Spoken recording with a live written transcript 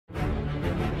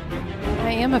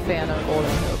I am a fan of older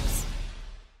folks.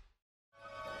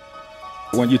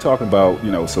 When you're talking about,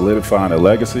 solidifying a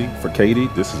legacy for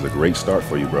KD, this is a great start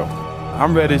for you, bro.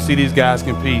 I'm ready to see these guys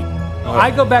compete.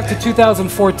 I go back to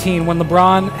 2014 when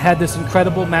LeBron had this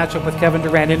incredible matchup with Kevin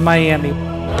Durant in Miami.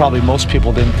 Probably most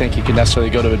people didn't think he could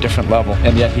necessarily go to a different level,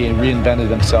 and yet he reinvented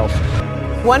himself.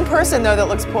 One person, though, that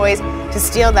looks poised to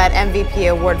steal that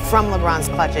MVP award from LeBron's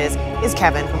clutches is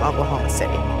Kevin from Oklahoma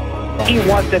City. He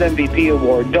wants that MVP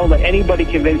award. Don't let anybody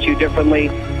convince you differently.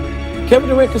 Kevin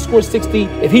Durant can score 60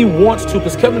 if he wants to,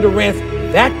 because Kevin Durant's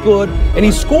that good, and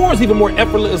he scores even more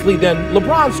effortlessly than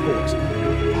LeBron scores.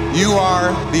 You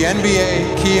are the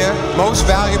NBA Kia Most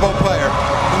Valuable Player.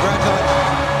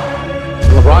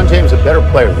 Congratulations. LeBron James is a better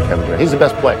player than Kevin Durant. He's the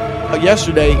best player.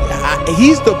 Yesterday,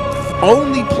 he's the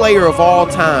only player of all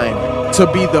time to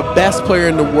be the best player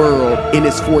in the world in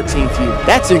his 14th year.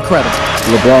 That's incredible.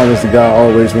 LeBron is the guy I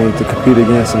always wanted to compete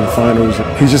against in the finals.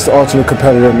 He's just the ultimate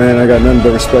competitor, man. I got nothing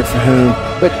but respect for him.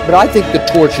 But I think the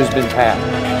torch has been passed.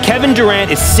 Kevin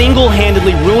Durant is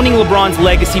single-handedly ruining LeBron's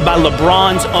legacy by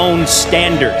LeBron's own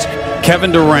standards.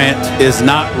 Kevin Durant is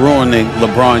not ruining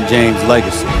LeBron James'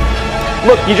 legacy.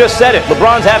 Look, you just said it.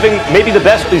 LeBron's having maybe the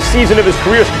best season of his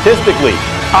career statistically.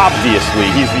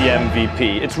 Obviously, he's the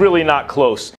MVP. It's really not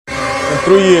close. In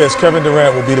 3 years, Kevin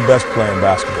Durant will be the best player in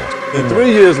basketball. In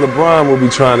 3 years, LeBron will be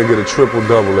trying to get a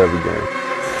triple-double every game.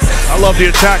 I love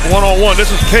the attack one-on-one. This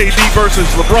is KD versus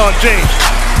LeBron James.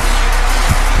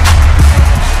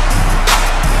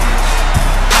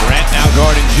 Durant now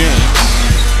guarding James.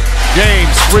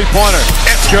 James, three-pointer.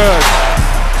 It's good.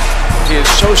 He is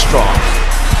so strong.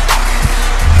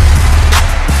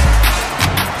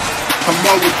 And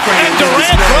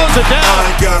Durant throws it down.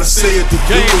 I gotta say it to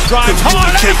James drives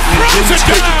hard and throws it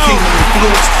down.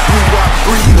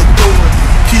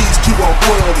 Keys to our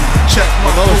royalty. Check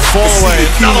my another fall away.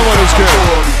 Another one is good.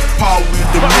 Power in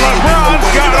the LeBron's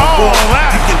got all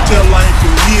that. You can tell I ain't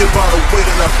from here by the way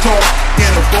that I talk.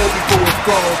 And a ball before it's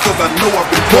gone, cause I know I've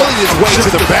been pulling his way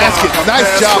to the basket. Nice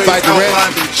job by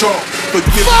Durant.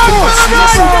 Forgive me for my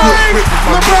sins, so good written.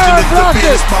 My mission is to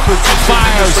finish my position.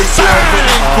 Fires,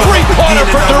 bang! Three-pointer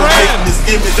for Durant. This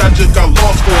image I just got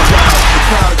lost for a while. The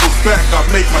crowd goes back, I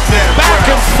make my dad proud.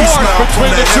 Back and forth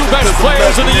between the two best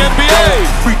players in the NBA.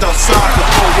 Freaked outside the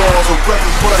four walls of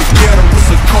everybody get him.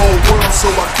 It's a cold world, so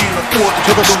I can't afford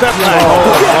to the step lag.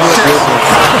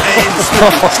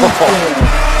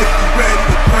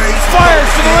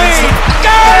 Fires to the lead.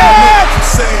 Got it!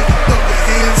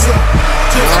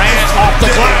 Durant off the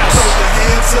glass.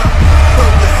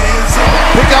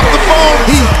 Pick up the phone.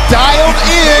 He's dialed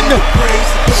in.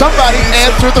 Somebody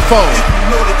answer the phone.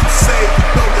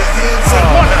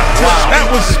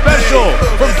 That was special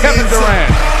from Kevin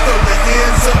Durant.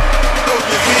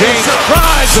 James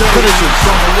tries and finishes.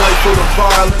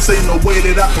 Ain't no way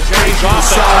that I can James off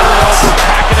the glass,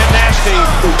 packing it nasty.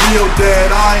 The real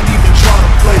dad, I ain't even trying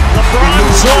to play.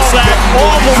 LeBron saw that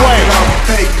all the way.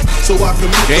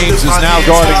 James is now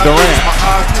guarding Durant. My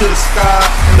eyes to the sky,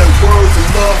 and the words of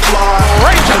love fly.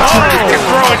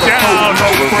 Throw it down.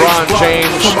 LeBron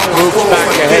James moves back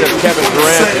ahead of Kevin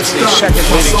Durant as the second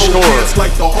leading scorer.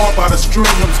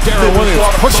 Darren Williams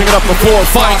pushing it up the floor,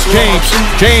 finds James.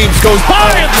 James goes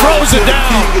by and throws it down.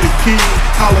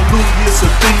 Hallelujah, it's a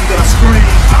thing that I scream.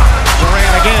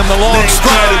 Durant again, the long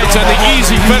strides and the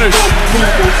easy finish.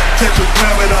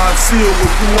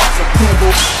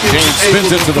 James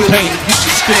spins into the paint.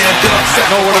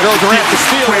 Nowhere to go, Durant to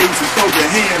steal. Throw your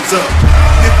hands up.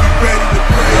 If you're ready to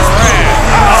praise,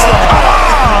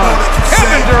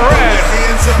 Kevin Durant. Throw your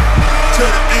hands up to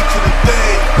the ancient of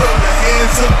days. Throw your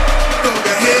hands up. Throw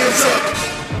your hands up.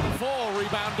 Full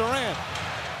rebound, Durant.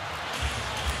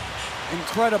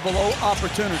 Incredible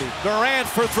opportunity. Durant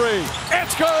for three.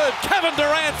 It's good. Kevin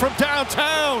Durant from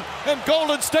downtown. And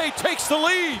Golden State takes the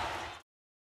lead.